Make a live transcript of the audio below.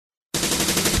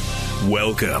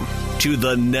Welcome to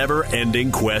the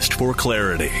never-ending quest for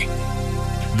clarity.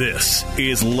 This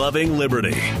is Loving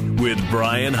Liberty with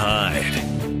Brian Hyde.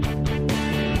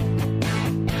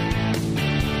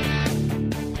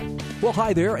 Well,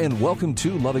 hi there, and welcome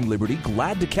to Loving Liberty.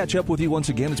 Glad to catch up with you once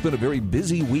again. It's been a very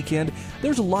busy weekend.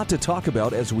 There's a lot to talk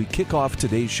about as we kick off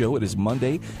today's show. It is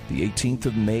Monday, the 18th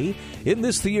of May. In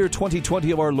this, the year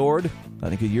 2020 of our Lord, I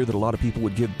think a year that a lot of people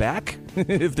would give back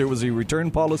if there was a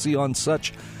return policy on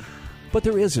such. But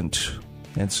there isn't.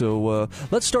 And so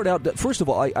let's start out. First of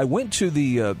all, I went to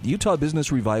the Utah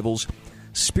Business Revival's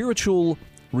Spiritual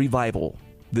Revival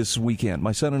this weekend.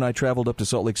 My son and I traveled up to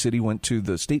Salt Lake City, went to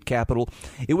the state capitol.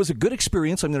 It was a good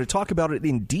experience. I'm going to talk about it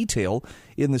in detail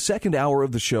in the second hour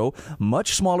of the show.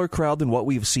 Much smaller crowd than what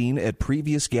we've seen at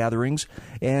previous gatherings.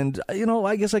 And,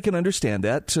 I guess I can understand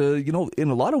that. In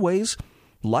a lot of ways,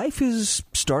 life is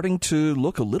starting to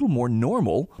look a little more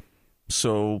normal.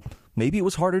 So maybe it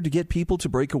was harder to get people to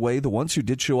break away. The ones who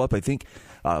did show up, I think,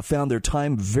 found their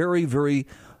time very, very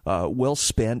well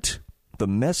spent. The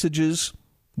messages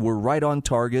were right on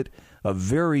target. A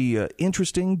very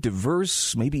interesting,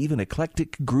 diverse, maybe even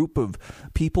eclectic group of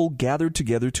people gathered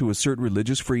together to assert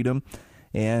religious freedom.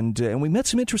 And we met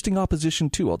some interesting opposition,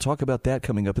 too. I'll talk about that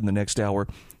coming up in the next hour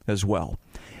as well.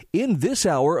 In this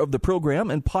hour of the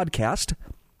program and podcast,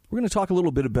 we're going to talk a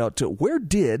little bit about where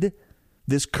did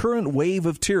this current wave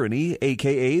of tyranny,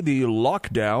 a.k.a. the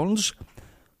lockdowns,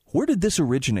 where did this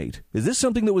originate? Is this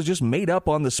something that was just made up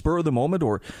on the spur of the moment?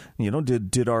 Or,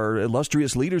 did our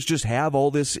illustrious leaders just have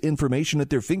all this information at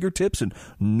their fingertips and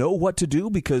know what to do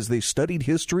because they studied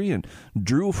history and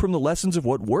drew from the lessons of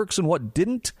what works and what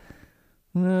didn't?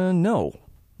 No.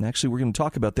 Actually, we're going to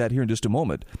talk about that here in just a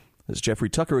moment. As Jeffrey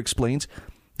Tucker explains,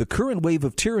 the current wave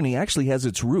of tyranny actually has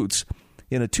its roots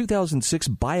in a 2006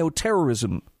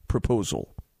 bioterrorism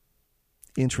proposal.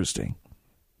 Interesting.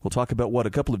 We'll talk about what a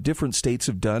couple of different states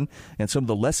have done and some of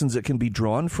the lessons that can be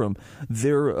drawn from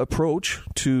their approach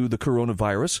to the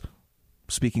coronavirus,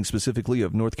 speaking specifically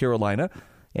of North Carolina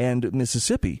and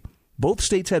Mississippi. Both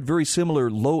states had very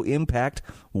similar low impact.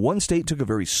 One state took a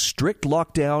very strict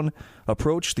lockdown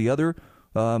approach, the other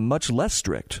much less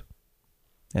strict.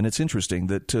 And it's interesting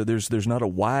that there's not a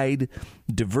wide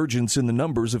divergence in the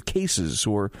numbers of cases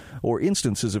or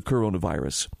instances of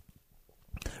coronavirus.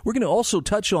 We're going to also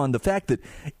touch on the fact that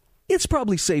it's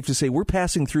probably safe to say we're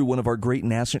passing through one of our great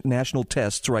national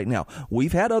tests right now.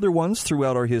 We've had other ones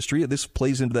throughout our history. This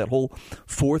plays into that whole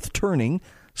fourth turning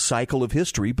cycle of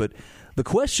history. But the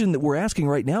question that we're asking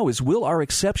right now is, will our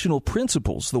exceptional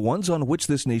principles, the ones on which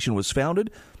this nation was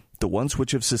founded, the ones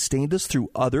which have sustained us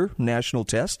through other national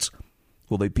tests,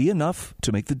 will they be enough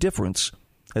to make the difference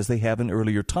as they have in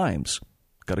earlier times?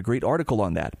 Got a great article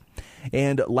on that.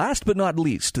 And last but not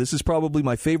least, this is probably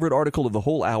my favorite article of the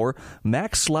whole hour.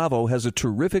 Max Slavo has a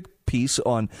terrific piece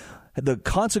on the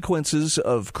consequences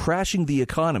of crashing the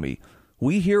economy.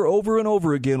 We hear over and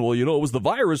over again, well, it was the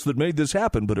virus that made this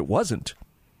happen, but it wasn't.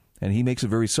 And he makes a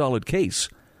very solid case.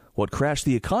 What crashed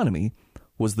the economy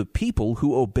was the people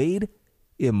who obeyed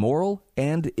immoral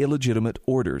and illegitimate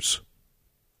orders.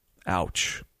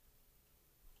 Ouch.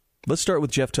 Let's start with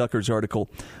Jeff Tucker's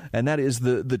article, and that is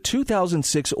the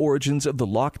 2006 origins of the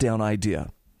lockdown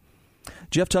idea.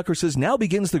 Jeff Tucker says, now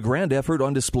begins the grand effort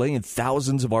on display in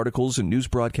thousands of articles and news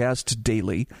broadcasts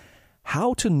daily,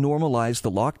 how to normalize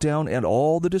the lockdown and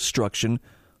all the destruction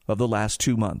of the last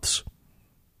 2 months.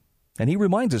 And he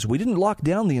reminds us, we didn't lock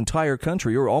down the entire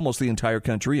country, or almost the entire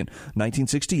country, in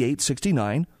 1968,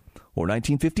 69, or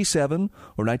 1957,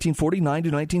 or 1949 to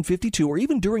 1952, or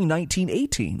even during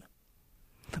 1918.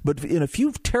 But in a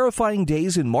few terrifying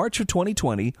days in March of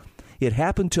 2020, it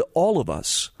happened to all of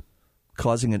us,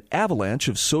 causing an avalanche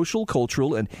of social,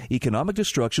 cultural, and economic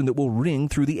destruction that will ring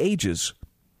through the ages.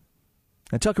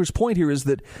 And Tucker's point here is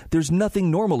that there's nothing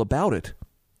normal about it.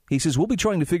 He says, we'll be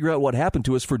trying to figure out what happened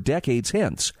to us for decades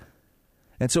hence.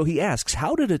 And so he asks,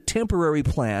 how did a temporary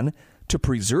plan to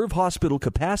preserve hospital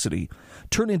capacity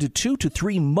turn into 2 to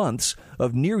 3 months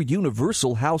of near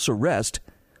universal house arrest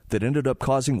that ended up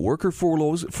causing worker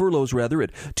furloughs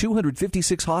at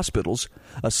 256 hospitals,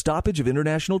 a stoppage of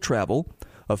international travel,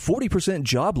 a 40%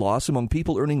 job loss among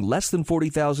people earning less than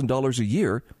 $40,000 a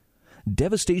year,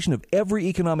 devastation of every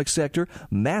economic sector,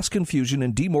 mass confusion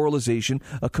and demoralization,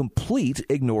 a complete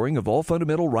ignoring of all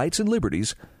fundamental rights and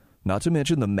liberties, not to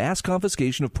mention the mass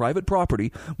confiscation of private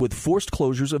property with forced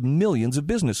closures of millions of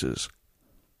businesses.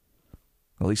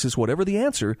 Well, he says, whatever the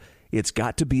answer, it's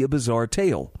got to be a bizarre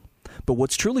tale. But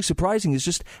what's truly surprising is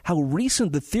just how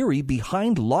recent the theory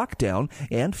behind lockdown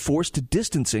and forced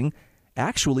distancing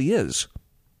actually is.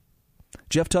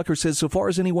 Jeff Tucker says, so far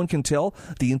as anyone can tell,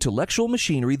 the intellectual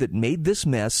machinery that made this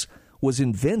mess was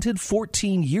invented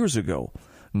 14 years ago,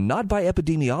 not by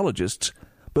epidemiologists,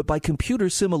 but by computer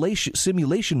simulation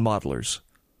modelers.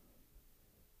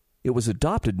 It was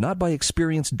adopted not by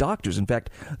experienced doctors. In fact,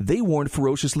 they warned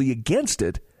ferociously against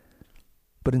it,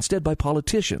 but instead by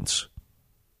politicians.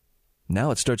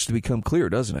 Now it starts to become clear,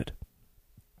 doesn't it?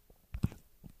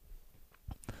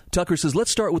 Tucker says,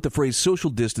 let's start with the phrase social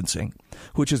distancing,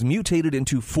 which has mutated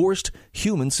into forced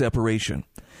human separation.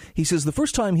 He says the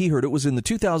first time he heard it was in the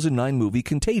 2009 movie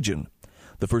Contagion.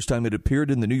 The first time it appeared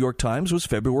in the New York Times was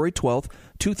February 12,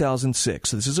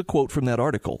 2006. This is a quote from that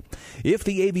article. If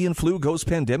the avian flu goes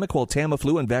pandemic while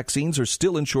Tamiflu and vaccines are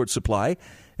still in short supply,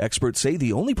 experts say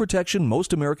the only protection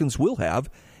most Americans will have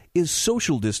is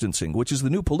social distancing, which is the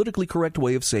new politically correct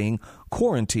way of saying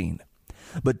quarantine.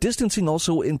 But distancing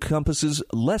also encompasses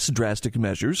less drastic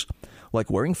measures,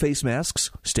 like wearing face masks,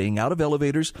 staying out of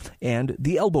elevators, and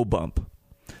the elbow bump.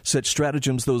 Such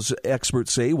stratagems, those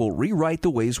experts say, will rewrite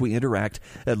the ways we interact,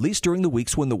 at least during the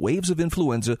weeks when the waves of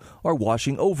influenza are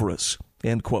washing over us.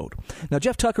 End quote. Now,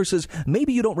 Jeff Tucker says,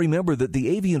 maybe you don't remember that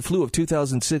the avian flu of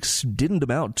 2006 didn't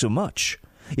amount to much.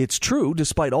 It's true,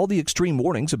 despite all the extreme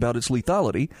warnings about its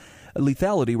lethality,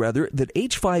 that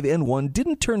H5N1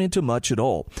 didn't turn into much at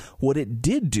all. What it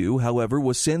did do, however,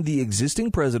 was send the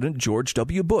existing president, George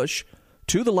W. Bush,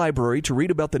 to the library to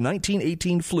read about the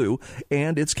 1918 flu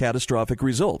and its catastrophic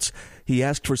results. He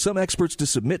asked for some experts to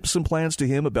submit some plans to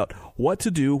him about what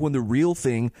to do when the real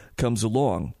thing comes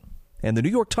along. And the New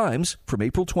York Times, from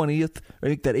April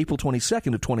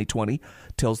 22nd of 2020,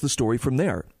 tells the story from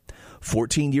there.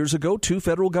 14 years ago, two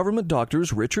federal government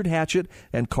doctors, Richard Hatchett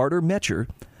and Carter Metcher,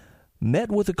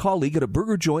 met with a colleague at a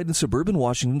burger joint in suburban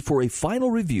Washington for a final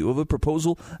review of a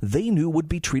proposal they knew would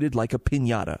be treated like a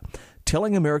piñata,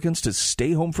 telling Americans to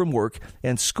stay home from work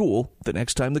and school the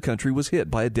next time the country was hit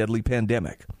by a deadly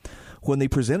pandemic. When they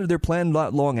presented their plan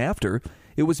not long after,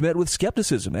 it was met with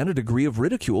skepticism and a degree of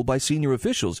ridicule by senior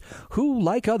officials who,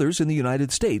 like others in the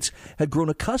United States, had grown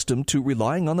accustomed to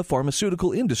relying on the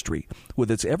pharmaceutical industry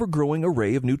with its ever-growing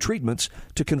array of new treatments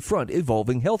to confront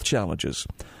evolving health challenges.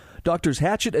 Doctors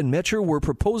Hatchett and Metcher were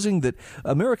proposing that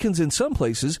Americans in some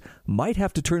places might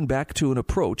have to turn back to an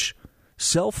approach,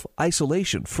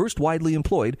 self-isolation, first widely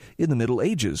employed in the Middle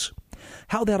Ages.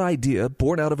 How that idea,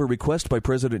 born out of a request by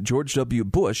President George W.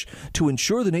 Bush to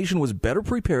ensure the nation was better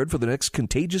prepared for the next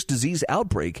contagious disease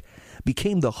outbreak,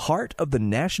 became the heart of the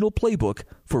national playbook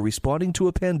for responding to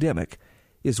a pandemic,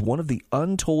 is one of the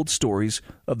untold stories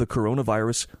of the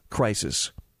coronavirus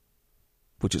crisis,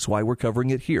 which is why we're covering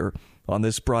it here on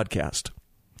this broadcast.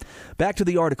 Back to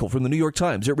the article from the New York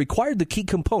Times. It required the key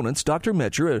components, Dr.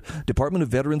 Metcher, a Department of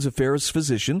Veterans Affairs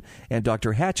physician, and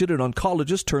Dr. Hatchett, an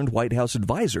oncologist turned White House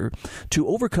advisor, to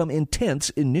overcome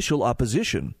intense initial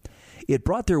opposition. It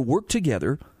brought their work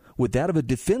together with that of a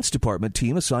Defense Department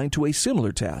team assigned to a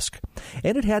similar task.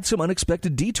 And it had some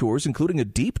unexpected detours, including a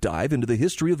deep dive into the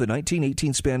history of the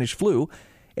 1918 Spanish flu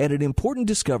and an important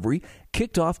discovery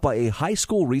kicked off by a high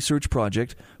school research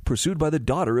project pursued by the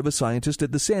daughter of a scientist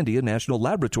at the Sandia National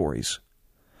Laboratories.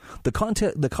 The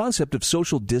concept of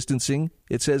social distancing,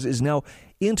 it says, is now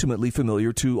intimately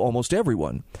familiar to almost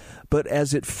everyone. But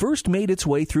as it first made its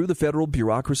way through the federal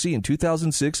bureaucracy in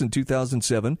 2006 and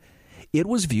 2007, it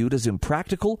was viewed as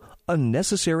impractical,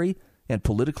 unnecessary, and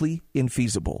politically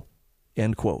infeasible.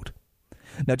 End quote.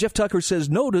 Now, Jeff Tucker says,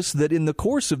 notice that in the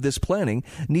course of this planning,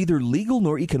 neither legal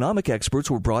nor economic experts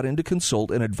were brought in to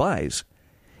consult and advise.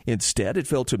 Instead, it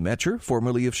fell to Metcher,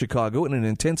 formerly of Chicago, and an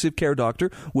intensive care doctor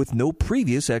with no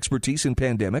previous expertise in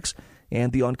pandemics,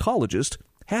 and the oncologist,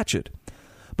 Hatchett.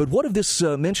 But what of this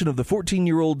mention of the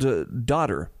 14-year-old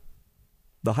daughter,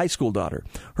 the high school daughter?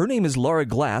 Her name is Laura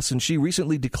Glass, and she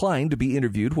recently declined to be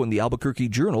interviewed when the Albuquerque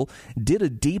Journal did a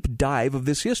deep dive of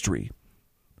this history.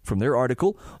 From their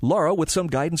article, Laura, with some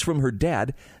guidance from her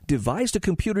dad, devised a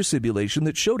computer simulation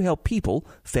that showed how people,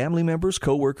 family members,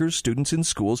 co-workers, students in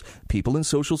schools, people in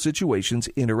social situations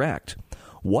interact.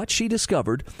 What she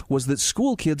discovered was that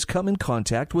school kids come in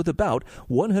contact with about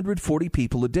 140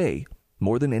 people a day,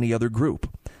 more than any other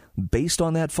group. Based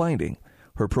on that finding,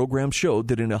 her program showed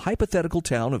that in a hypothetical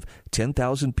town of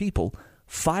 10,000 people,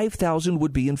 5,000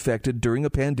 would be infected during a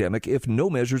pandemic if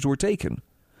no measures were taken,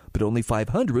 but only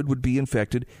 500 would be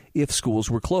infected if schools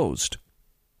were closed.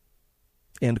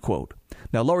 End quote.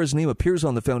 Now, Laura's name appears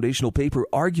on the foundational paper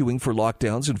arguing for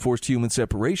lockdowns and forced human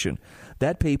separation.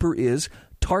 That paper is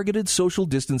Targeted Social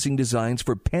Distancing Designs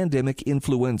for Pandemic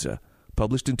Influenza,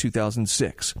 published in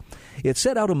 2006. It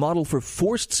set out a model for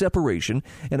forced separation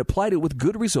and applied it with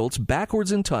good results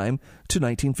backwards in time to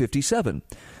 1957.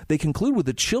 They conclude with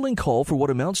a chilling call for what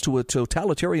amounts to a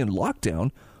totalitarian lockdown,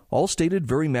 all stated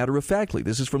very matter-of-factly.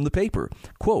 This is from the paper.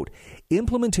 Quote,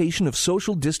 implementation of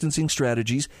social distancing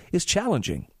strategies is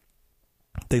challenging.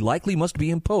 They likely must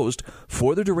be imposed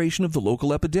for the duration of the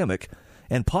local epidemic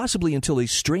and possibly until a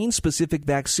strain-specific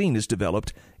vaccine is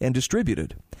developed and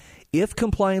distributed. If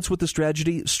compliance with the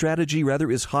strategy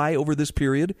is high over this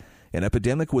period, an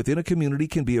epidemic within a community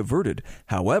can be averted.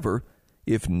 However,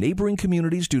 if neighboring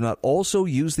communities do not also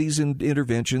use these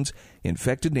interventions,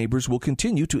 infected neighbors will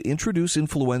continue to introduce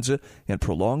influenza and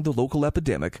prolong the local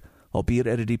epidemic, albeit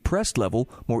at a depressed level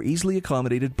more easily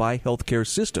accommodated by healthcare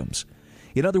systems.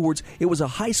 In other words, it was a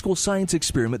high school science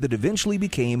experiment that eventually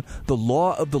became the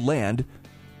law of the land,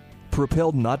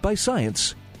 propelled not by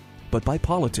science, but by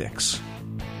politics.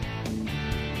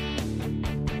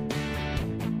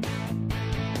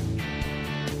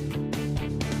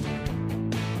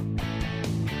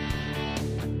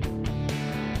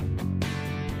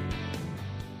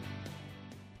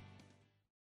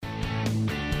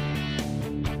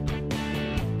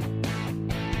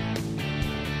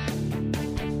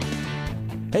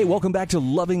 Hey, welcome back to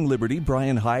Loving Liberty.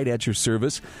 Brian Hyde at your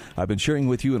service. I've been sharing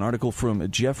with you an article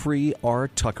from Jeffrey R.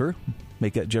 Tucker.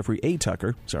 Make that Jeffrey A.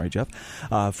 Tucker. Sorry, Jeff.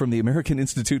 From the American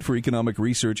Institute for Economic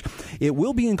Research. It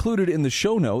will be included in the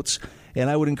show notes, and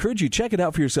I would encourage you to check it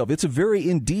out for yourself. It's a very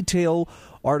in-detail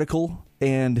article,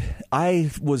 and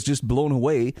I was just blown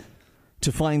away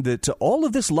to find that all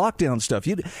of this lockdown stuff,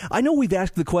 I know we've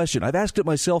asked the question. I've asked it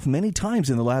myself many times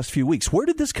in the last few weeks. Where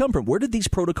did this come from? Where did these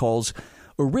protocols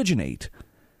originate?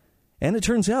 And it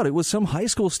turns out it was some high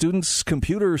school student's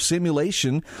computer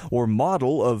simulation or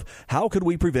model of how could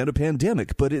we prevent a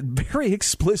pandemic. But it very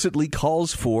explicitly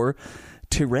calls for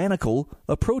tyrannical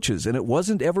approaches. And it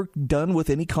wasn't ever done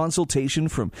with any consultation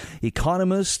from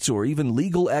economists or even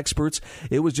legal experts.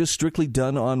 It was just strictly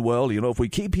done on, well, if we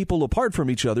keep people apart from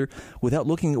each other without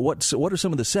looking at what are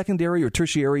some of the secondary or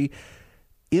tertiary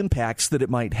impacts that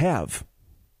it might have.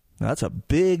 Now, that's a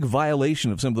big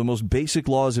violation of some of the most basic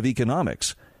laws of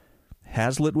economics.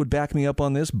 Hazlitt would back me up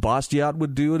on this. Bastiat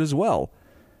would do it as well.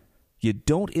 You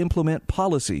don't implement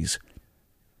policies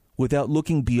without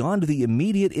looking beyond the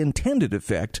immediate intended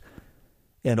effect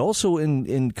and also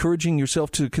encouraging yourself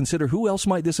to consider who else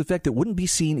might this affect that wouldn't be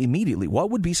seen immediately. What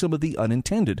would be some of the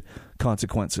unintended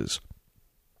consequences?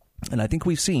 And I think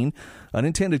we've seen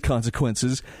unintended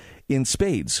consequences in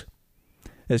spades.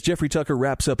 As Jeffrey Tucker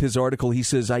wraps up his article, he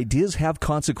says, ideas have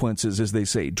consequences, as they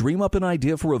say. Dream up an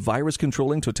idea for a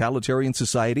virus-controlling totalitarian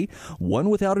society, one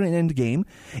without an end game,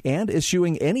 and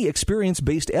eschewing any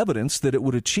experience-based evidence that it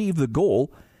would achieve the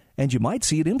goal, and you might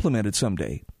see it implemented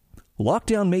someday.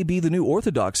 Lockdown may be the new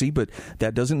orthodoxy, but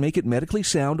that doesn't make it medically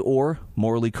sound or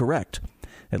morally correct.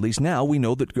 At least now we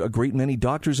know that a great many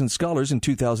doctors and scholars in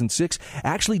 2006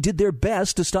 actually did their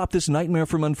best to stop this nightmare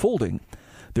from unfolding.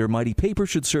 Their mighty paper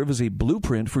should serve as a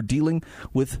blueprint for dealing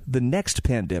with the next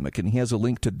pandemic, and he has a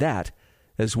link to that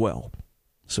as well.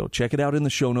 So check it out in the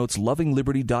show notes,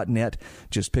 lovingliberty.net.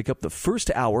 Just pick up the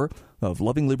first hour of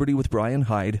Loving Liberty with Brian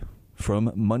Hyde from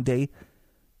Monday,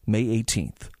 May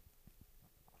 18th.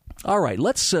 All right,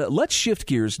 let's shift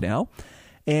gears now,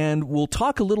 and we'll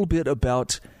talk a little bit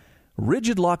about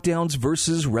rigid lockdowns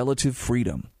versus relative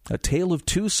freedom, a tale of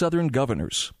two Southern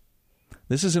governors.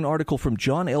 This is an article from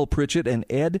John L. Pritchett and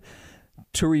Ed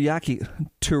Turiakian.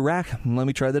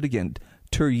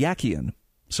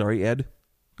 Sorry, Ed.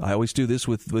 I always do this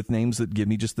with names that give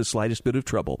me just the slightest bit of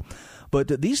trouble.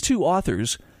 But these two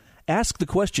authors ask the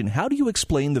question, how do you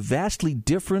explain the vastly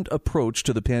different approach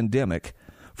to the pandemic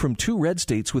from two red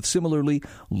states with similarly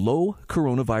low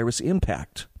coronavirus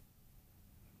impact?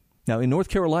 Now, in North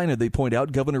Carolina, they point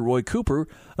out Governor Roy Cooper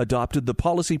adopted the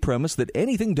policy premise that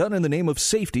anything done in the name of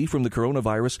safety from the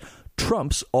coronavirus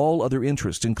trumps all other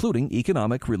interests, including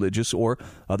economic, religious, or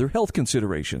other health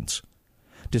considerations.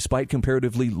 Despite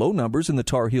comparatively low numbers in the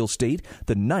Tar Heel state,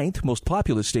 the 9th most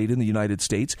populous state in the United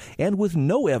States, and with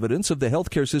no evidence of the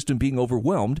healthcare system being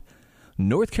overwhelmed,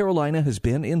 North Carolina has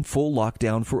been in full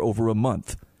lockdown for over a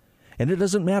month. And it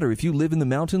doesn't matter if you live in the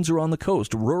mountains or on the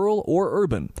coast, rural or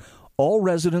urban. All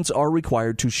residents are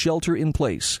required to shelter in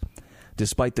place.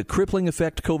 Despite the crippling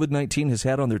effect COVID-19 has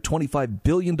had on their $25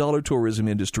 billion tourism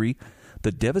industry,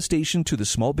 the devastation to the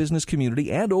small business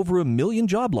community, and over 1 million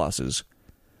job losses,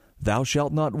 thou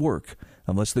shalt not work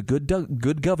unless the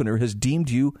good governor has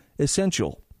deemed you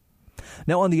essential.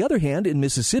 Now, on the other hand, in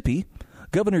Mississippi,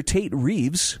 Governor Tate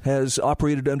Reeves has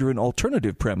operated under an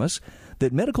alternative premise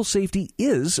that medical safety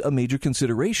is a major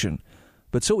consideration,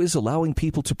 but so is allowing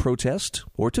people to protest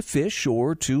or to fish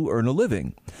or to earn a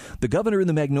living. The governor in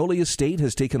the Magnolia State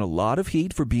has taken a lot of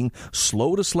heat for being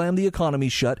slow to slam the economy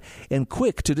shut and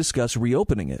quick to discuss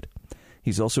reopening it.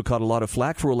 He's also caught a lot of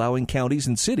flack for allowing counties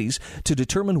and cities to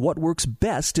determine what works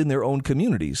best in their own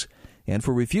communities, and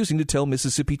for refusing to tell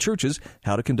Mississippi churches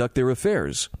how to conduct their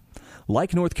affairs.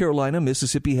 Like North Carolina,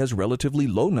 Mississippi has relatively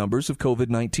low numbers of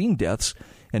COVID-19 deaths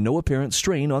and no apparent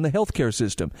strain on the healthcare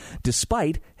system,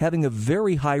 despite having a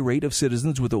very high rate of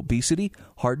citizens with obesity,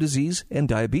 heart disease, and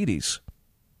diabetes.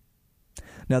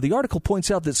 Now, the article points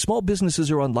out that small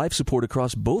businesses are on life support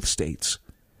across both states.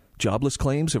 Jobless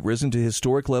claims have risen to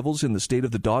historic levels in the state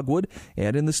of the Dogwood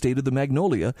and in the state of the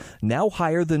Magnolia, now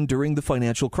higher than during the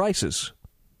financial crisis.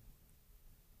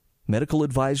 Medical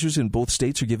advisors in both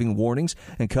states are giving warnings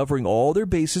and covering all their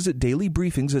bases at daily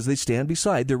briefings as they stand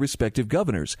beside their respective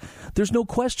governors. There's no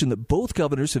question that both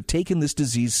governors have taken this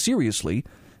disease seriously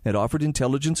and offered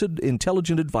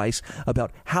intelligent advice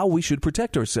about how we should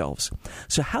protect ourselves.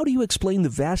 So how do you explain the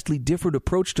vastly different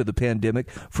approach to the pandemic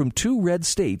from two red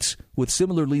states with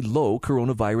similarly low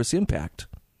coronavirus impact?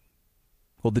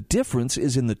 Well, the difference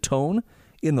is in the tone,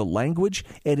 in the language,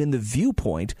 and in the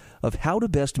viewpoint of how to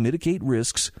best mitigate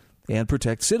risks and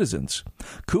protect citizens.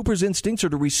 Cooper's instincts are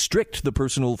to restrict the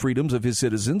personal freedoms of his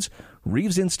citizens.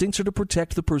 Reeves' instincts are to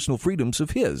protect the personal freedoms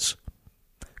of his.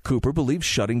 Cooper believes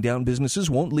shutting down businesses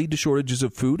won't lead to shortages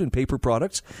of food and paper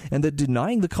products, and that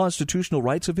denying the constitutional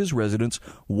rights of his residents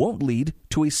won't lead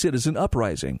to a citizen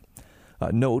uprising.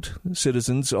 Note,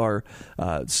 citizens are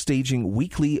staging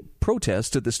weekly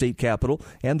protests at the state capitol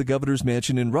and the governor's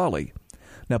mansion in Raleigh.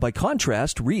 Now, by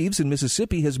contrast, Reeves in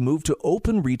Mississippi has moved to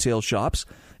open retail shops,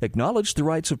 acknowledged the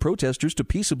rights of protesters to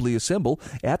peaceably assemble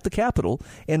at the Capitol,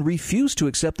 and refused to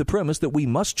accept the premise that we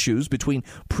must choose between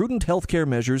prudent health care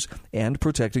measures and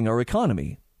protecting our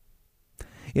economy.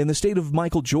 In the state of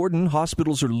Michael Jordan,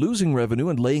 hospitals are losing revenue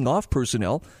and laying off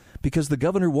personnel because the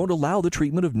governor won't allow the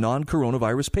treatment of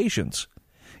non-coronavirus patients.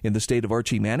 In the state of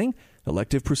Archie Manning,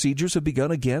 elective procedures have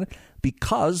begun again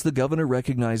because the governor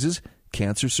recognizes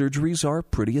cancer surgeries are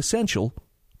pretty essential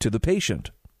to the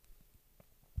patient.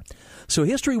 So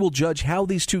history will judge how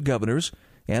these two governors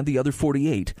and the other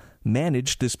 48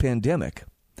 managed this pandemic.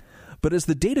 But as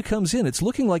the data comes in, it's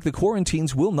looking like the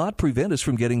quarantines will not prevent us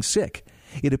from getting sick.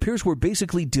 It appears we're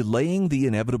basically delaying the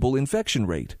inevitable infection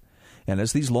rate. And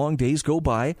as these long days go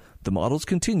by, the models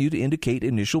continue to indicate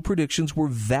initial predictions were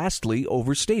vastly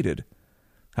overstated.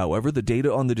 However, the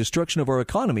data on the destruction of our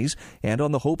economies and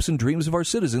on the hopes and dreams of our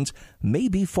citizens may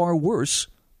be far worse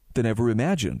than ever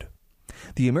imagined.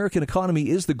 The American economy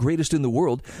is the greatest in the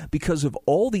world because of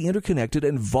all the interconnected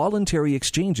and voluntary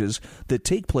exchanges that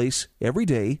take place every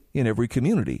day in every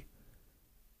community.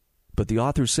 But the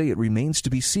authors say it remains to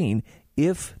be seen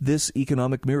if this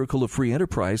economic miracle of free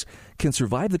enterprise can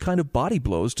survive the kind of body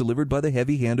blows delivered by the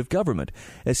heavy hand of government,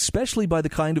 especially by the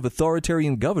kind of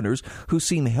authoritarian governors who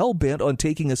seem hell-bent on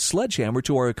taking a sledgehammer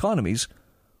to our economies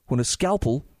when a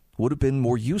scalpel would have been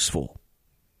more useful.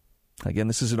 Again,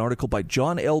 this is an article by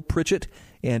John L. Pritchett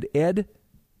and Ed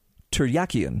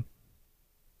Teryakian.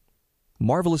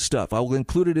 Marvelous stuff. I will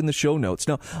include it in the show notes.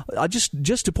 Now,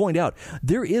 just to point out,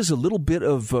 there is a little bit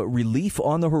of relief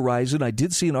on the horizon. I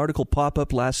did see an article pop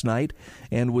up last night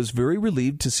and was very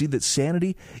relieved to see that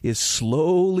sanity is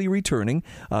slowly returning.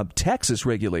 Texas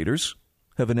regulators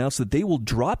have announced that they will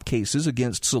drop cases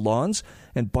against salons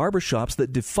and barbershops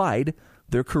that defied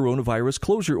their coronavirus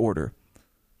closure order.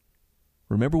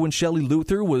 Remember when Shelley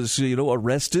Luther was,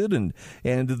 arrested and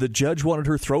the judge wanted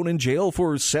her thrown in jail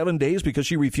for 7 days because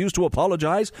she refused to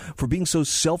apologize for being so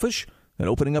selfish and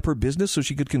opening up her business so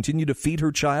she could continue to feed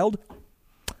her child?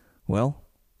 Well,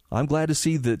 I'm glad to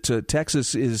see that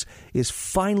Texas is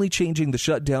finally changing the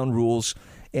shutdown rules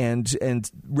and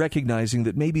recognizing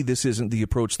that maybe this isn't the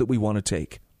approach that we want to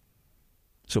take.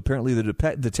 So apparently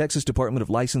the Texas Department of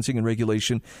Licensing and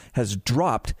Regulation has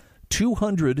dropped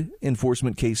 200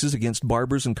 enforcement cases against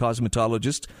barbers and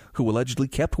cosmetologists who allegedly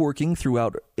kept working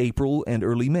throughout April and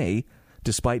early May,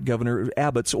 despite Governor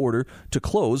Abbott's order to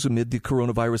close amid the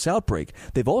coronavirus outbreak.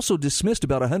 They've also dismissed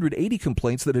about 180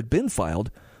 complaints that had been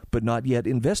filed, but not yet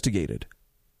investigated.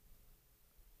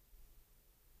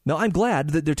 Now, I'm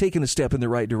glad that they're taking a step in the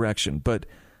right direction, but,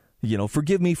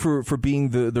 forgive me for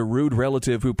being the rude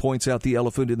relative who points out the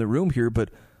elephant in the room here, but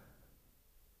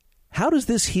how does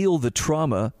this heal the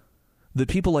trauma that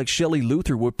people like Shelley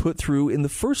Luther were put through in the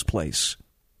first place?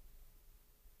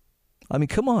 I mean,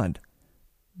 come on.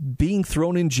 Being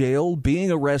thrown in jail, being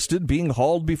arrested, being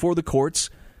hauled before the courts,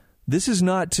 This is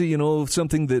not,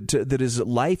 something that is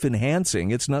life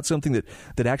enhancing. It's not something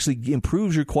that actually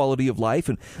improves your quality of life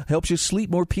and helps you sleep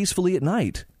more peacefully at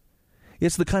night.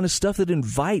 It's the kind of stuff that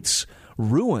invites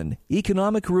ruin,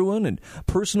 economic ruin and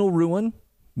personal ruin.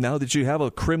 Now that you have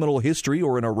a criminal history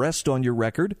or an arrest on your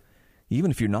record,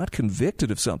 even if you're not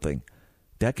convicted of something,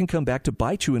 that can come back to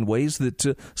bite you in ways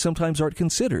that sometimes aren't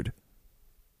considered.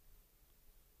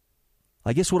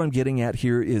 I guess what I'm getting at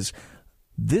here is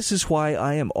this is why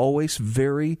I am always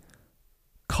very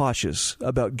cautious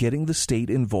about getting the state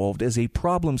involved as a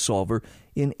problem solver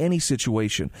in any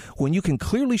situation. When you can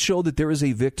clearly show that there is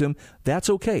a victim, that's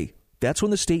okay. That's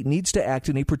when the state needs to act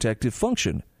in a protective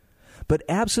function. But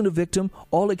absent a victim,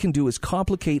 all it can do is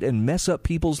complicate and mess up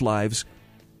people's lives,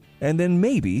 and then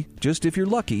maybe, just if you're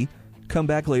lucky, come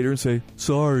back later and say,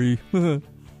 sorry,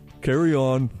 carry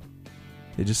on.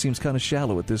 It just seems kind of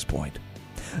shallow at this point.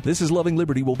 This is Loving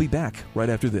Liberty. We'll be back right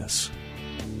after this.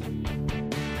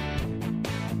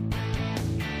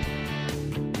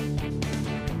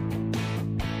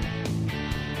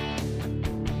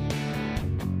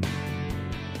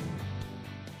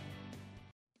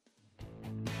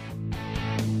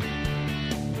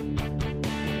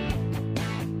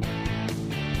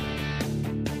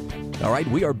 All right,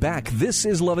 we are back. This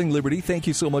is Loving Liberty. Thank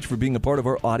you so much for being a part of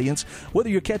our audience. Whether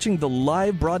you're catching the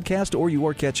live broadcast or you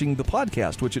are catching the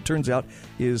podcast, which it turns out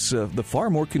is the far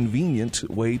more convenient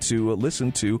way to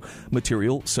listen to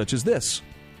material such as this.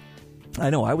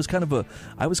 I know I was kind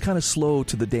of slow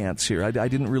to the dance here. I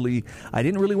didn't really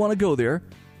want to go there.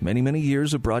 Many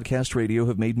years of broadcast radio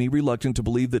have made me reluctant to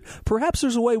believe that perhaps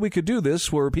there's a way we could do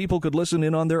this where people could listen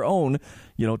in on their own,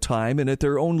 time and at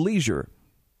their own leisure.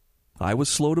 I was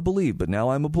slow to believe, but now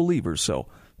I'm a believer. So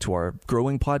to our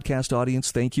growing podcast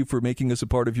audience, thank you for making us a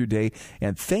part of your day.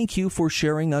 And thank you for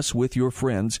sharing us with your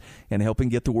friends and helping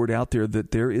get the word out there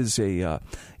that there is a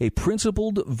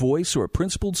principled voice or a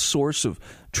principled source of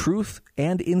truth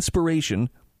and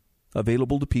inspiration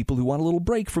available to people who want a little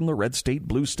break from the red state,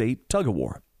 blue state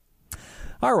tug-of-war.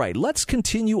 All right, let's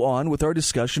continue on with our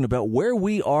discussion about where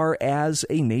we are as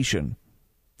a nation.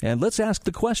 And let's ask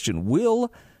the question,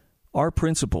 will our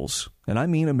principles, and I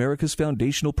mean America's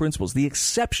foundational principles, the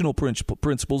exceptional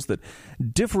principles that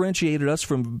differentiated us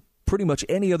from pretty much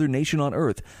any other nation on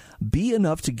earth, be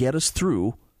enough to get us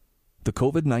through the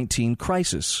COVID-19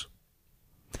 crisis?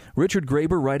 Richard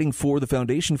Graeber, writing for the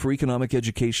Foundation for Economic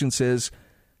Education, says,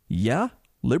 yeah,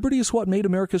 liberty is what made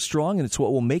America strong, and it's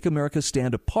what will make America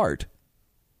stand apart.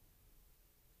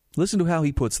 Listen to how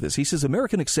he puts this. He says,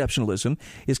 American exceptionalism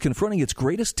is confronting its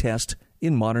greatest test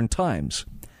in modern times.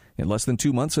 In less than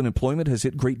 2 months, unemployment has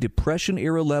hit Great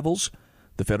Depression-era levels.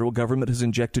 The federal government has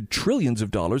injected trillions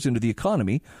of dollars into the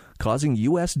economy, causing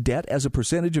U.S. debt as a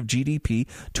percentage of GDP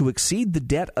to exceed the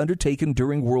debt undertaken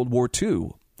during World War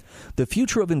II. The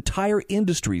future of entire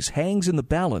industries hangs in the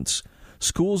balance.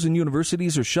 Schools and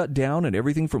universities are shut down, and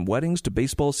everything from weddings to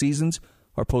baseball seasons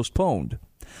are postponed.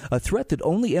 A threat that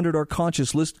only entered our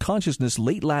consciousness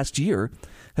late last year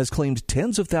has claimed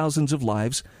tens of thousands of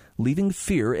lives, leaving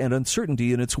fear and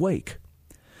uncertainty in its wake.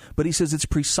 But he says it's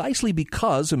precisely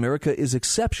because America is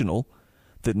exceptional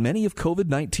that many of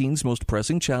COVID-19's most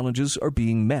pressing challenges are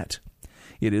being met.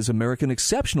 It is American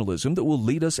exceptionalism that will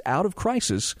lead us out of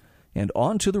crisis and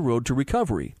onto the road to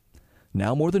recovery.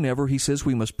 Now more than ever, he says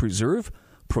we must preserve,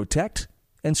 protect,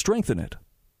 and strengthen it.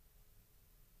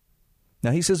 Now,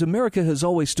 he says America has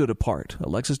always stood apart.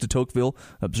 Alexis de Tocqueville,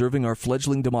 observing our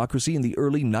fledgling democracy in the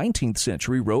early 19th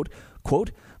century, wrote,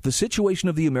 quote, "The situation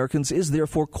of the Americans is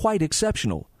therefore quite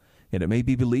exceptional, and it may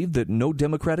be believed that no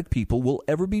democratic people will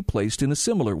ever be placed in a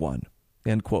similar one."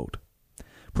 End quote.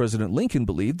 President Lincoln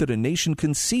believed that a nation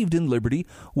conceived in liberty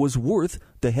was worth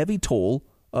the heavy toll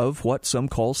of what some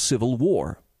call civil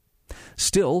war.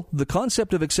 Still, the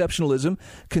concept of exceptionalism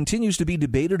continues to be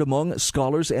debated among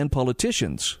scholars and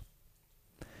politicians.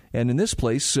 And in this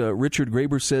place, Richard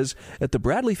Graeber says, at the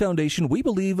Bradley Foundation, we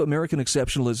believe American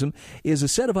exceptionalism is a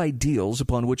set of ideals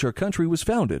upon which our country was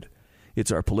founded.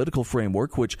 It's our political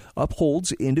framework which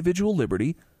upholds individual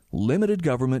liberty, limited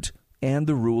government, and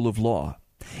the rule of law.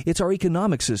 It's our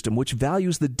economic system which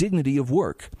values the dignity of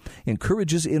work,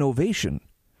 encourages innovation,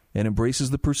 and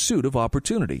embraces the pursuit of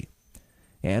opportunity.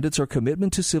 And it's our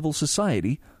commitment to civil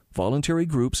society, voluntary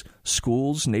groups,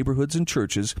 schools, neighborhoods, and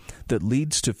churches that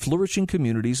leads to flourishing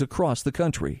communities across the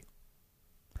country.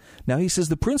 Now, he says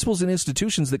the principles and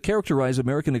institutions that characterize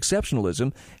American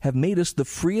exceptionalism have made us the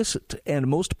freest and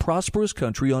most prosperous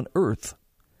country on earth.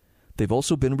 They've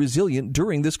also been resilient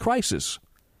during this crisis.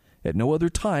 At no other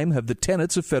time have the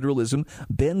tenets of federalism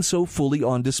been so fully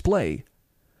on display.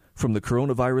 From the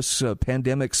coronavirus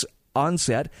pandemic's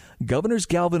onset, governors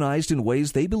galvanized in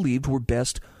ways they believed were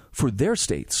best for their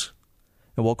states.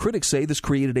 And while critics say this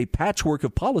created a patchwork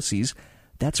of policies,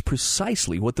 that's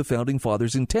precisely what the Founding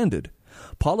Fathers intended.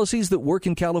 Policies that work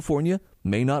in California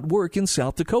may not work in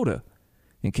South Dakota.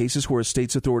 In cases where a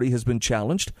state's authority has been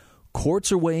challenged,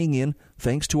 courts are weighing in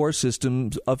thanks to our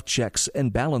systems of checks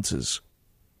and balances.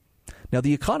 Now,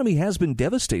 the economy has been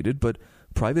devastated, but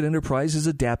private enterprise is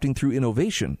adapting through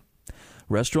innovation.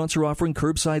 Restaurants are offering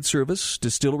curbside service,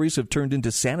 distilleries have turned into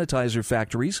sanitizer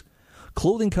factories,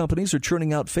 clothing companies are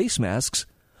churning out face masks,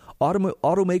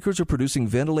 automakers are producing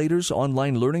ventilators,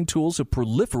 online learning tools have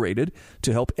proliferated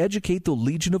to help educate the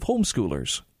legion of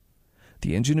homeschoolers.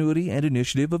 The ingenuity and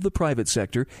initiative of the private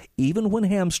sector, even when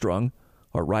hamstrung,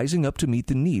 are rising up to meet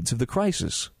the needs of the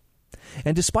crisis.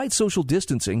 And despite social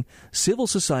distancing, civil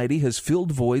society has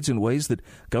filled voids in ways that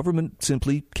government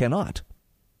simply cannot.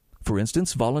 For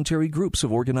instance, voluntary groups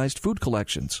have organized food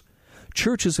collections.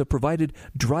 Churches have provided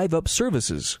drive-up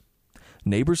services.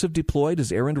 Neighbors have deployed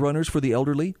as errand runners for the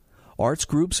elderly. Arts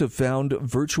groups have found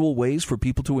virtual ways for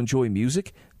people to enjoy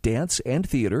music, dance, and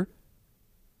theater.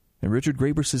 And Richard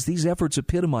Graeber says these efforts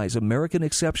epitomize American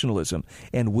exceptionalism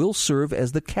and will serve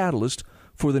as the catalyst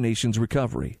for the nation's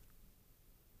recovery.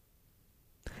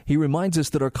 He reminds us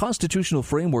that our constitutional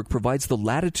framework provides the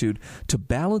latitude to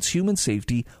balance human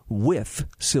safety with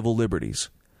civil liberties.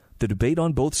 The debate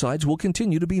on both sides will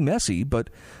continue to be messy, but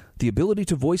the ability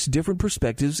to voice different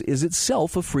perspectives is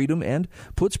itself a freedom and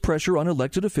puts pressure on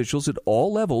elected officials at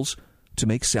all levels to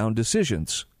make sound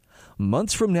decisions.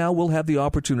 Months from now, we'll have the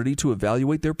opportunity to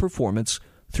evaluate their performance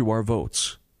through our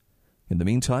votes. In the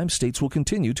meantime, states will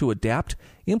continue to adapt,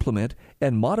 implement,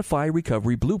 and modify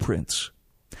recovery blueprints.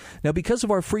 Now, because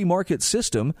of our free market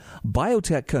system,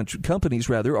 biotech companies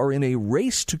are in a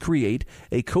race to create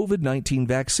a COVID-19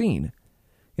 vaccine,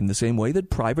 in the same way that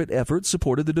private efforts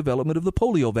supported the development of the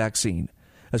polio vaccine,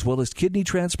 as well as kidney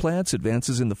transplants,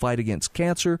 advances in the fight against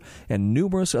cancer, and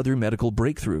numerous other medical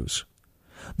breakthroughs.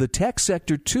 The tech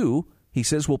sector, too, he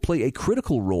says, will play a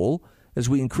critical role as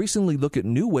we increasingly look at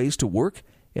new ways to work,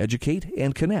 educate,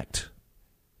 and connect.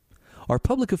 Our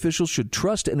public officials should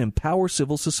trust and empower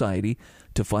civil society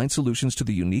to find solutions to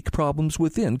the unique problems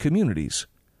within communities.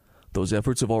 Those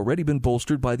efforts have already been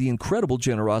bolstered by the incredible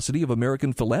generosity of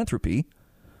American philanthropy.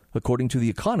 According to The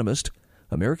Economist,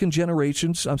 American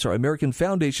foundations,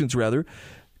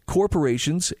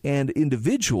 corporations, and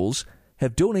individuals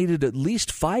have donated at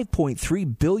least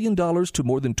 $5.3 billion to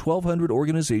more than 1,200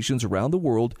 organizations around the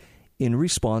world in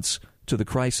response to the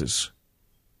crisis.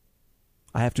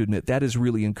 I have to admit, that is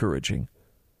really encouraging,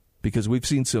 because we've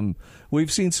seen some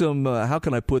how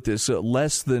can I put this,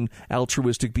 less than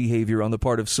altruistic behavior on the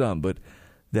part of some, but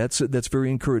that's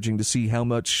very encouraging to see how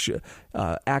much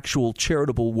actual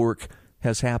charitable work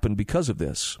has happened because of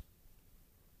this.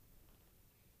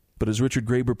 But as Richard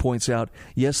Graeber points out,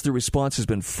 yes, the response has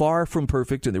been far from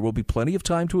perfect, and there will be plenty of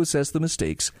time to assess the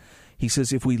mistakes. He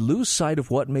says if we lose sight of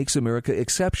what makes America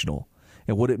exceptional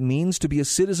and what it means to be a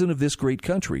citizen of this great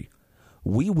country,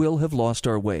 we will have lost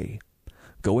our way.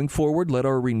 Going forward, let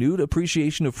our renewed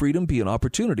appreciation of freedom be an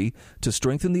opportunity to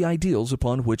strengthen the ideals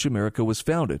upon which America was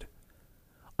founded.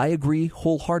 I agree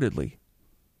wholeheartedly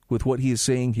with what he is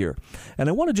saying here. And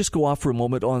I want to just go off for a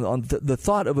moment on the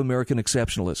thought of American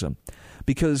exceptionalism,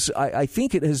 because I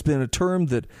think it has been a term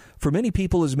that for many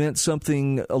people has meant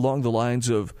something along the lines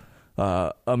of,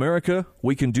 America,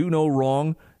 we can do no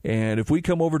wrong, and if we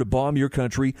come over to bomb your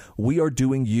country, we are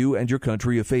doing you and your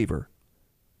country a favor.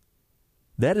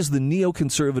 That is the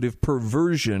neoconservative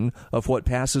perversion of what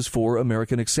passes for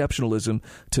American exceptionalism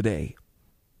today.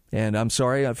 And I'm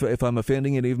sorry if I'm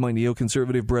offending any of my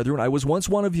neoconservative brethren. I was once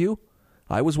one of you.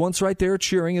 I was once right there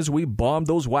cheering as we bombed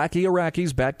those wacky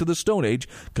Iraqis back to the Stone Age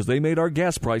because they made our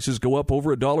gas prices go up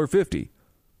over $1.50.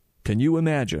 Can you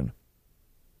imagine?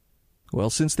 Well,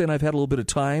 since then I've had a little bit of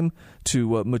time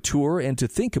to mature and to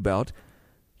think about,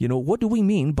 what do we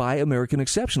mean by American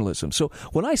exceptionalism? So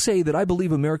when I say that I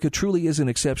believe America truly is an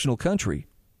exceptional country,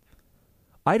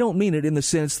 I don't mean it in the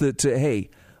sense that, hey,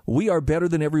 we are better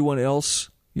than everyone else.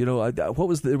 There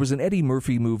was an Eddie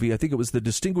Murphy movie, I think it was The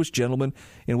Distinguished Gentleman,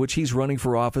 in which he's running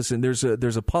for office, and there's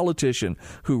a politician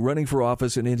who running for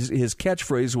office, and his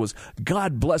catchphrase was,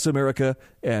 God bless America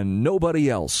and nobody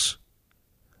else.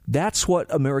 That's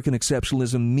what American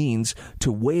exceptionalism means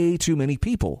to way too many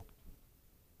people.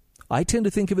 I tend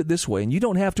to think of it this way, and you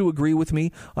don't have to agree with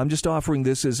me. I'm just offering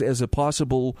this as a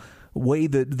possible way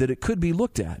that it could be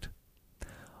looked at.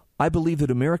 I believe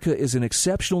that America is an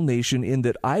exceptional nation in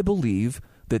that I believe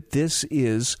that this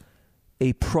is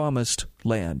a promised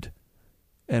land.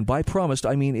 And by promised,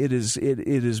 I mean it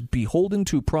is beholden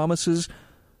to promises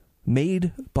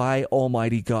made by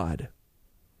Almighty God.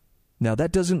 Now,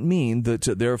 that doesn't mean that,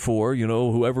 therefore,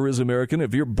 whoever is American,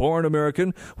 if you're born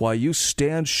American, why, you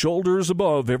stand shoulders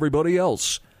above everybody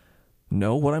else.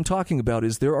 No, what I'm talking about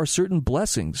is there are certain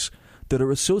blessings that are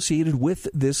associated with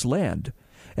this land.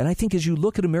 And I think as you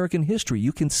look at American history,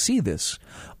 you can see this.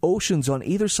 Oceans on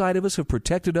either side of us have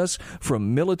protected us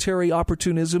from military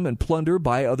opportunism and plunder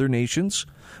by other nations.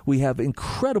 We have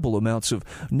incredible amounts of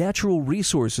natural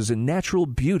resources and natural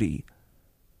beauty.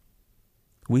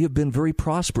 We have been very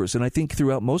prosperous, and I think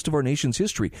throughout most of our nation's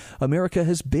history, America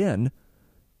has been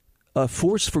a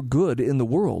force for good in the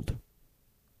world.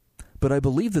 But I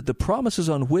believe that the promises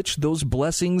on which those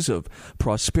blessings of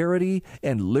prosperity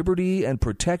and liberty and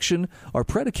protection are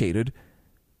predicated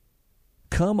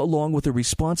come along with a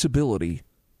responsibility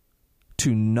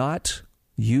to not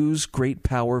use great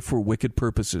power for wicked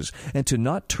purposes and to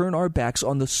not turn our backs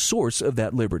on the source of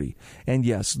that liberty. And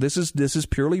yes, this is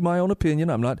purely my own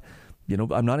opinion. I'm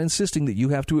not insisting that you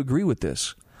have to agree with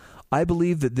this. I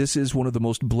believe that this is one of the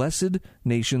most blessed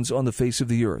nations on the face of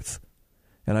the earth.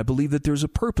 And I believe that there's a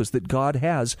purpose that God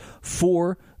has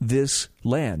for this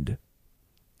land.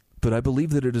 But I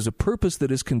believe that it is a purpose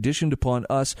that is conditioned upon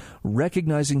us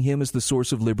recognizing Him as the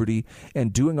source of liberty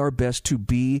and doing our best to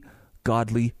be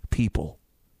godly people.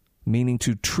 Meaning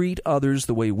to treat others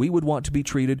the way we would want to be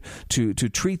treated, to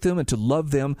treat them and to love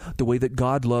them the way that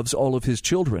God loves all of His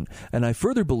children. And I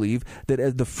further believe that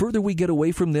as the further we get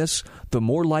away from this, the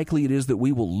more likely it is that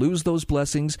we will lose those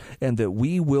blessings and that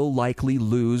we will likely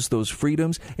lose those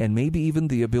freedoms and maybe even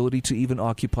the ability to even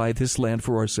occupy this land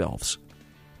for ourselves.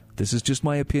 This is just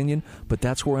my opinion, but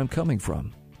that's where I'm coming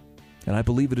from. And I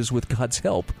believe it is with God's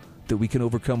help that we can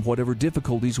overcome whatever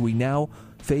difficulties we now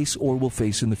face or will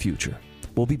face in the future.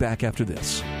 We'll be back after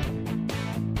this.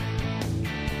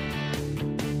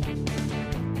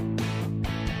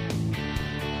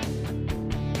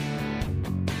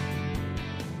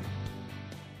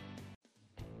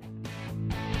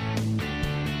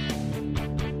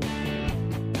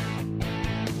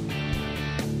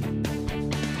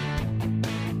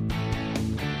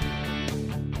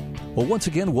 Well, once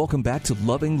again, welcome back to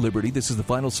Loving Liberty. This is the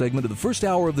final segment of the first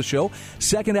hour of the show.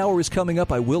 Second hour is coming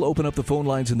up. I will open up the phone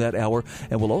lines in that hour,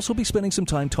 and we'll also be spending some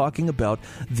time talking about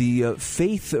the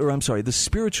the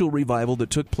spiritual revival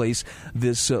that took place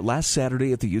this last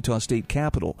Saturday at the Utah State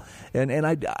Capitol. And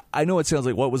I know it sounds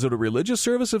like, what was it, a religious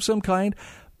service of some kind?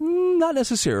 Not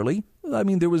necessarily. I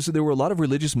mean, there were a lot of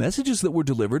religious messages that were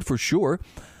delivered for sure,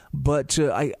 but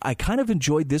I kind of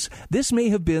enjoyed this. This may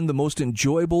have been the most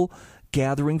enjoyable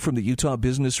gathering from the Utah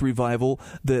Business Revival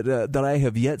that I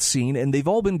have yet seen, and they've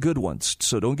all been good ones,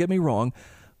 so don't get me wrong,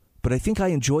 but I think I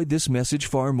enjoyed this message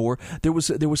far more. There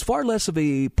was far less of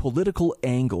a political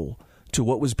angle to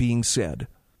what was being said.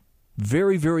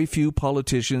 Very, very few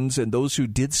politicians, and those who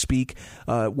did speak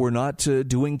were not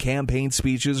doing campaign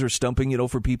speeches or stumping,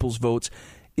 for people's votes.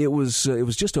 It was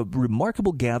just a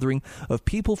remarkable gathering of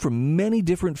people from many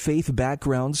different faith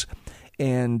backgrounds,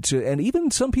 and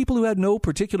even some people who had no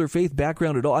particular faith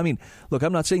background at all. I mean, look,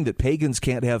 I'm not saying that pagans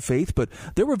can't have faith, but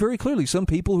there were very clearly some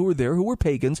people who were there who were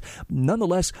pagans,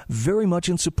 nonetheless very much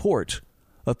in support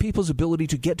of people's ability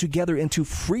to get together and to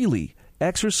freely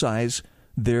exercise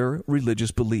their religious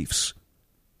beliefs.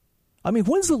 I mean,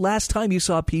 when's the last time you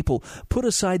saw people put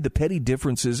aside the petty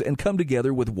differences and come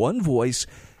together with one voice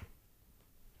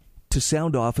to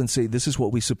sound off and say, this is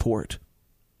what we support?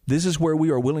 This is where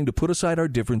we are willing to put aside our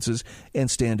differences and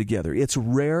stand together. It's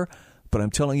rare, but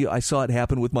I'm telling you, I saw it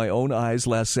happen with my own eyes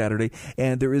last Saturday,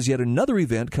 and there is yet another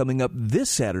event coming up this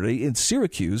Saturday in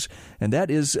Syracuse, and that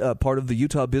is part of the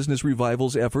Utah Business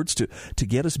Revival's efforts to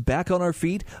get us back on our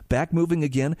feet, back moving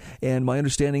again, and my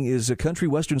understanding is country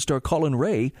western star Colin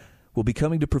Ray will be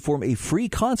coming to perform a free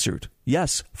concert.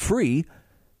 Yes, free,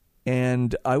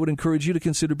 and I would encourage you to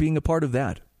consider being a part of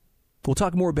that. We'll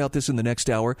talk more about this in the next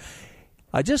hour.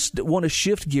 I just want to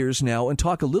shift gears now and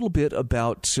talk a little bit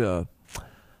about the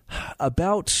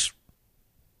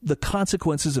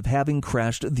consequences of having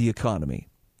crashed the economy.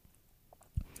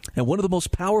 And one of the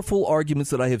most powerful arguments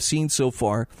that I have seen so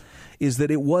far is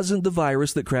that it wasn't the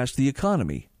virus that crashed the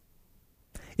economy.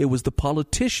 It was the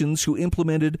politicians who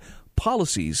implemented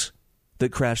policies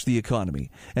that crashed the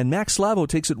economy. And Max Slavo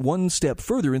takes it one step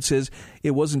further and says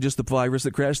it wasn't just the virus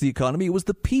that crashed the economy, it was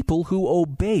the people who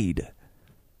obeyed.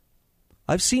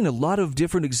 I've seen a lot of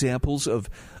different examples of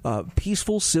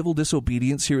peaceful civil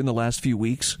disobedience here in the last few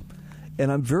weeks,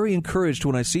 and I'm very encouraged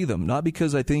when I see them. Not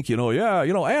because I think,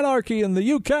 anarchy in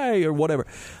the UK or whatever.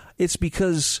 It's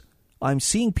because I'm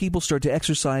seeing people start to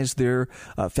exercise their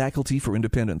faculty for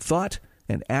independent thought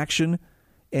and action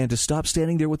and to stop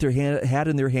standing there with their hat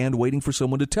in their hand waiting for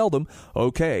someone to tell them,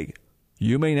 okay,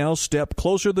 you may now step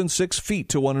closer than 6 feet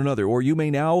to one another, or you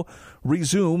may now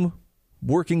resume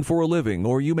working for a living,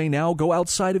 or you may now go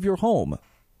outside of your home.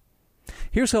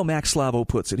 Here's how Max Slavo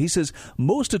puts it. He says,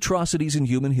 most atrocities in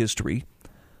human history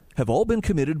have all been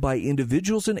committed by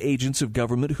individuals and agents of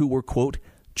government who were, quote,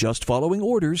 just following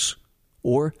orders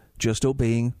or just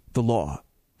obeying the law.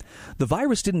 The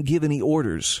virus didn't give any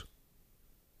orders.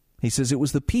 He says it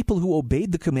was the people who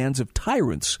obeyed the commands of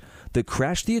tyrants that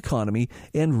crashed the economy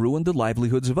and ruined the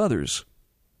livelihoods of others.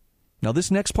 Now,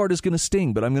 this next part is going to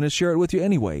sting, but I'm going to share it with you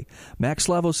anyway. Max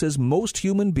Slavo says most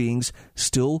human beings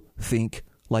still think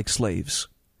like slaves.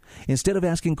 Instead of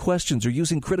asking questions or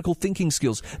using critical thinking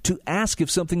skills to ask if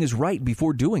something is right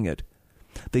before doing it,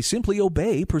 they simply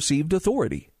obey perceived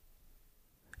authority.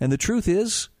 And the truth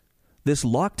is, this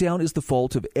lockdown is the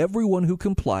fault of everyone who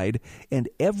complied and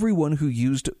everyone who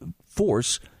used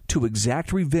force to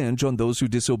exact revenge on those who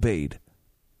disobeyed.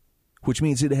 Which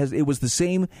means it was the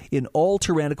same in all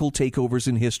tyrannical takeovers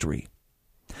in history.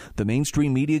 The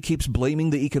mainstream media keeps blaming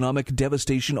the economic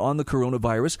devastation on the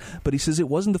coronavirus, but he says it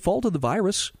wasn't the fault of the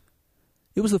virus.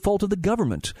 It was the fault of the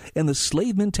government and the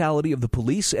slave mentality of the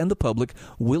police and the public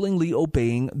willingly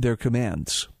obeying their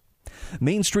commands.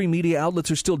 Mainstream media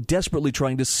outlets are still desperately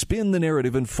trying to spin the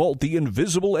narrative and fault the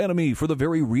invisible enemy for the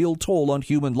very real toll on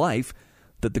human life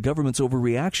that the government's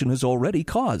overreaction has already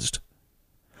caused.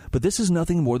 But this is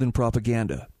nothing more than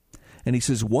propaganda. And he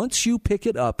says once you pick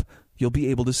it up, you'll be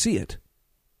able to see it.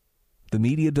 The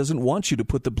media doesn't want you to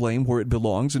put the blame where it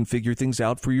belongs and figure things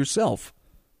out for yourself.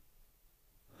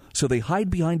 So they hide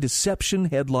behind deception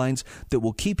headlines that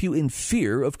will keep you in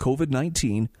fear of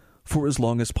COVID-19 for as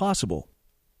long as possible.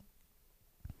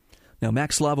 Now,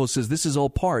 Max Slavo says this is all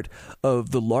part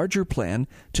of the larger plan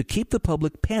to keep the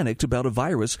public panicked about a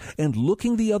virus and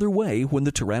looking the other way when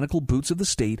the tyrannical boots of the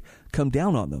state come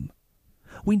down on them.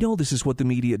 We know this is what the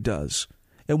media does,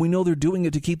 and we know they're doing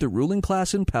it to keep the ruling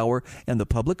class in power and the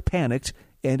public panicked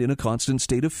and in a constant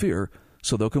state of fear,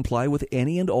 so they'll comply with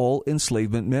any and all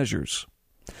enslavement measures.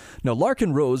 Now,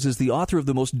 Larkin Rose is the author of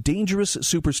The Most Dangerous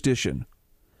Superstition.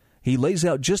 He lays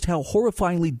out just how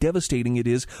horrifyingly devastating it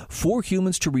is for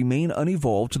humans to remain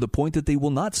unevolved to the point that they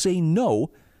will not say no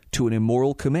to an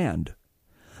immoral command.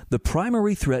 The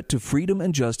primary threat to freedom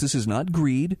and justice is not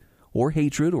greed or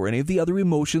hatred or any of the other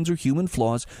emotions or human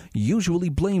flaws usually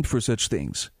blamed for such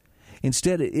things.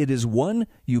 Instead, it is one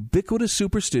ubiquitous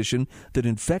superstition that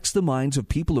infects the minds of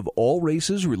people of all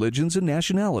races, religions, and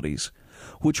nationalities,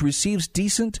 which deceives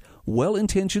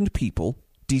well-intentioned people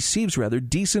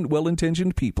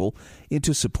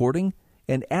into supporting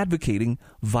and advocating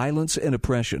violence and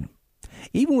oppression.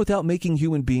 Even without making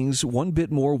human beings one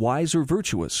bit more wise or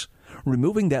virtuous,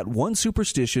 removing that one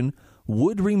superstition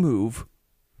would remove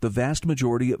the vast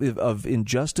majority of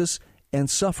injustice and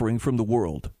suffering from the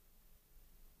world.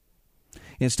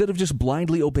 Instead of just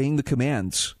blindly obeying the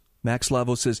commands, Max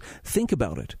Slavo says, think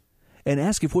about it and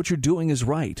ask if what you're doing is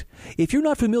right. If you're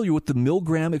not familiar with the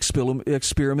Milgram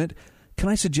experiment, can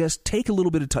I suggest take a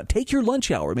little bit of time? Take your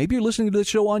lunch hour. Maybe you're listening to the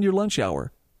show on your lunch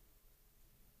hour.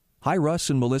 Hi, Russ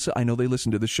and Melissa. I know they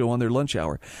listen to the show on their lunch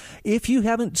hour. If you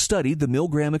haven't studied the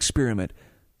Milgram experiment,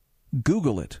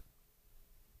 Google it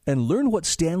and learn what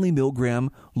Stanley Milgram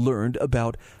learned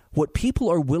about what people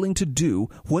are willing to do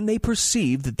when they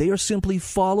perceive that they are simply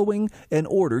following an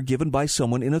order given by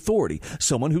someone in authority,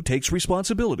 someone who takes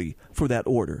responsibility for that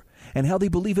order, and how they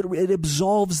believe it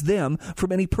absolves them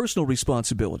from any personal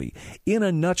responsibility. In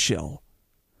a nutshell,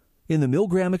 in the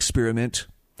Milgram experiment,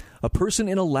 a person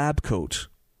in a lab coat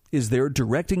is there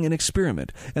directing an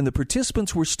experiment, and the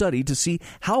participants were studied to see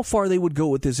how far they would go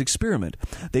with this experiment.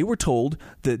 They were told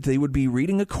that they would be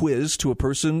reading a quiz to a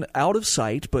person out of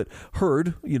sight, but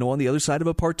heard, on the other side of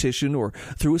a partition or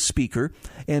through a speaker,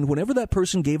 and whenever that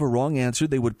person gave a wrong answer,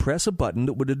 they would press a button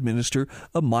that would administer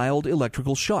a mild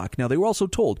electrical shock. Now, they were also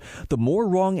told the more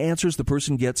wrong answers the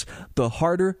person gets, the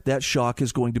harder that shock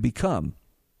is going to become.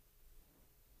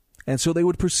 And so they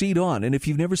would proceed on. And if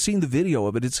you've never seen the video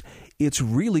of it, it's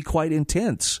really quite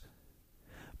intense,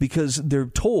 because they're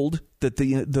told that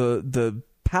the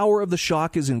power of the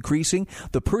shock is increasing.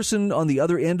 The person on the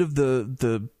other end of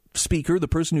the speaker, the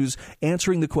person who's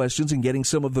answering the questions and getting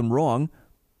some of them wrong,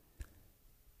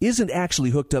 isn't actually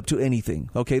hooked up to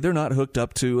anything. Okay, they're not hooked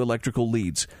up to electrical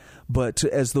leads. But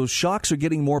as those shocks are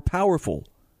getting more powerful,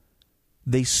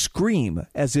 they scream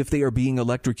as if they are being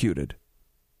electrocuted.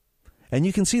 And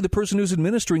you can see the person who's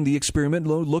administering the experiment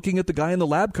looking at the guy in the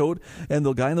lab coat, and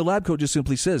the guy in the lab coat just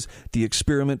simply says, the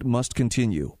experiment must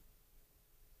continue.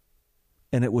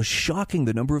 And it was shocking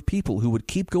the number of people who would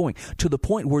keep going to the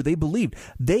point where they believed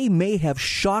they may have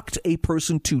shocked a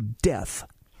person to death.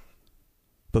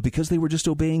 But because they were just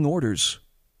obeying orders,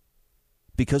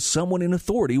 because someone in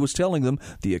authority was telling them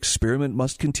the experiment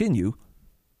must continue,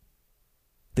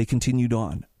 they continued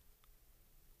on.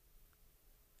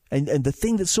 And the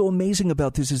thing that's so amazing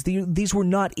about this is these were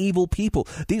not evil people.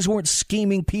 These weren't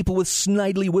scheming people with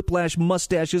snidely whiplash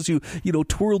mustaches who,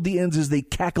 twirled the ends as they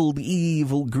cackled an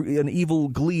evil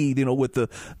glee, with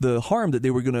the harm that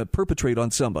they were going to perpetrate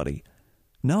on somebody.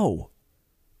 No.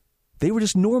 They were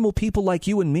just normal people like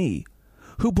you and me,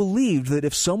 who believed that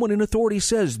if someone in authority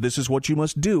says this is what you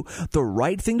must do, the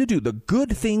right thing to do, the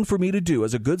good thing for me to do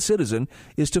as a good citizen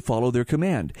is to follow their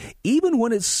command. Even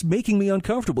when it's making me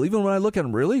uncomfortable, even when I look at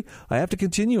them, really? I have to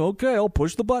continue? Okay, I'll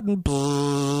push the button.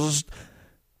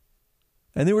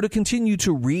 And they were to continue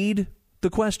to read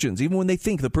the questions, even when they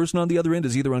think the person on the other end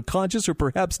is either unconscious or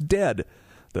perhaps dead.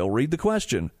 They'll read the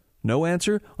question. No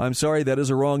answer? I'm sorry, that is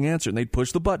a wrong answer. And they'd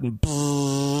push the button.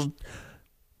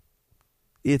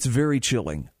 It's very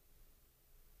chilling.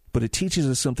 But it teaches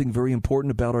us something very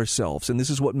important about ourselves, and this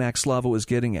is what Max Slavo is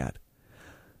getting at.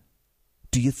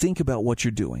 Do you think about what you're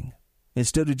doing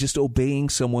instead of just obeying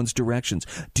someone's directions?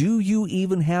 Do you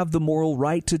even have the moral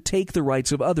right to take the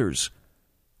rights of others?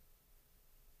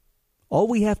 All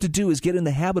we have to do is get in the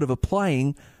habit of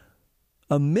applying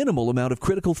a minimal amount of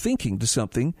critical thinking to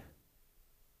something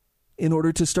in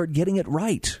order to start getting it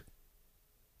right.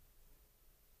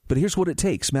 But here's what it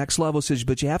takes. Max Slavo says,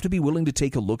 but you have to be willing to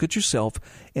take a look at yourself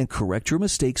and correct your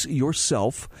mistakes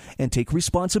yourself and take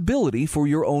responsibility for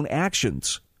your own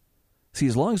actions. See,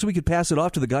 as long as we could pass it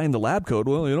off to the guy in the lab coat,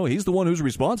 well, he's the one who's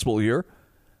responsible here.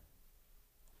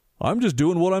 I'm just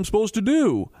doing what I'm supposed to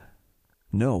do.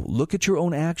 No, look at your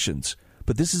own actions.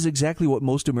 But this is exactly what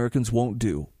most Americans won't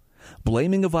do.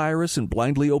 Blaming a virus and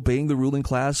blindly obeying the ruling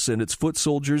class and its foot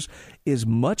soldiers is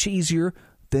much easier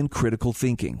than critical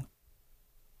thinking.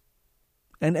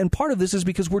 And part of this is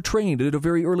because we're trained at a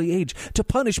very early age to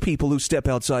punish people who step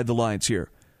outside the lines here,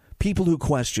 people who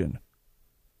question.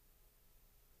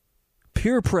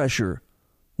 Peer pressure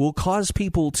will cause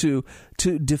people to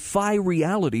defy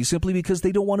reality simply because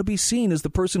they don't want to be seen as the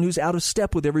person who's out of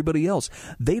step with everybody else.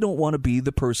 They don't want to be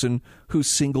the person who's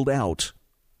singled out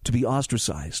to be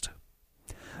ostracized.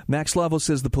 Max Slavo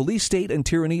says the police state and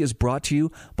tyranny is brought to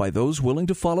you by those willing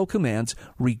to follow commands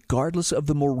regardless of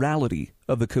the morality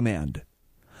of the command.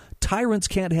 Tyrants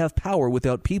can't have power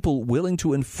without people willing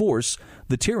to enforce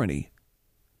the tyranny.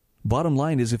 Bottom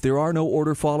line is, if there are no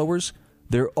order followers,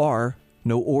 there are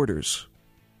no orders.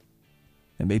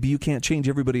 And maybe you can't change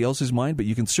everybody else's mind, but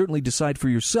you can certainly decide for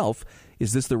yourself,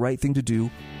 is this the right thing to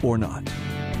do or not?